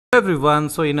Hello everyone,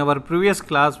 so in our previous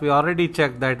class we already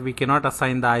checked that we cannot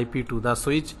assign the IP to the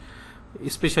switch,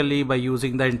 especially by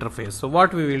using the interface. So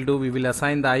what we will do, we will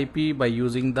assign the IP by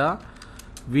using the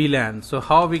VLAN. So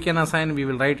how we can assign, we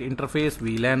will write interface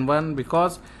VLAN1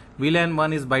 because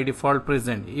VLAN1 is by default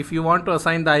present. If you want to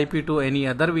assign the IP to any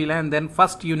other VLAN, then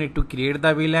first you need to create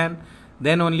the VLAN,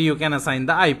 then only you can assign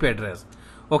the IP address.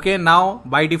 Okay, now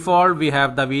by default we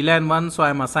have the VLAN1, so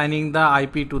I am assigning the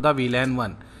IP to the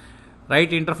VLAN1.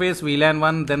 Write interface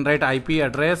VLAN1, then write IP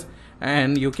address,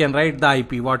 and you can write the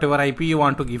IP, whatever IP you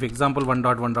want to give. Example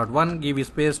 1.1.1, give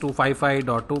space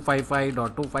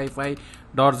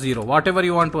 255.255.255.0, whatever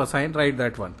you want to assign, write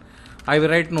that one. I will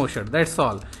write no shut. That's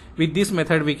all. With this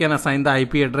method we can assign the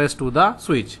IP address to the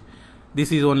switch.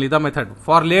 This is only the method.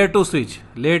 For layer 2 switch,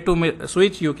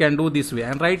 you can do this way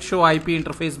and write show IP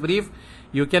interface brief.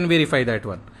 You can verify that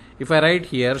one. If I write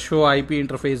here show IP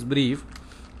interface brief,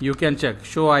 you can check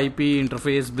show IP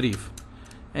interface brief,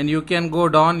 and you can go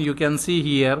down. You can see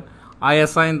here I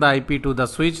assign the IP to the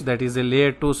switch, that is a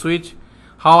layer 2 switch.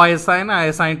 How I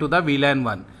assign to the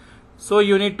VLAN1. So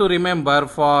you need to remember,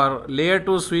 for layer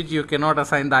 2 switch you cannot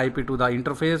assign the IP to the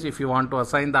interface. If you want to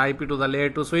assign the IP to the layer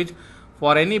 2 switch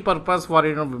for any purpose, for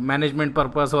management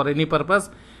purpose or any purpose,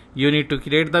 you need to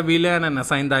create the VLAN and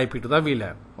assign the IP to the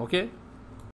VLAN. Okay.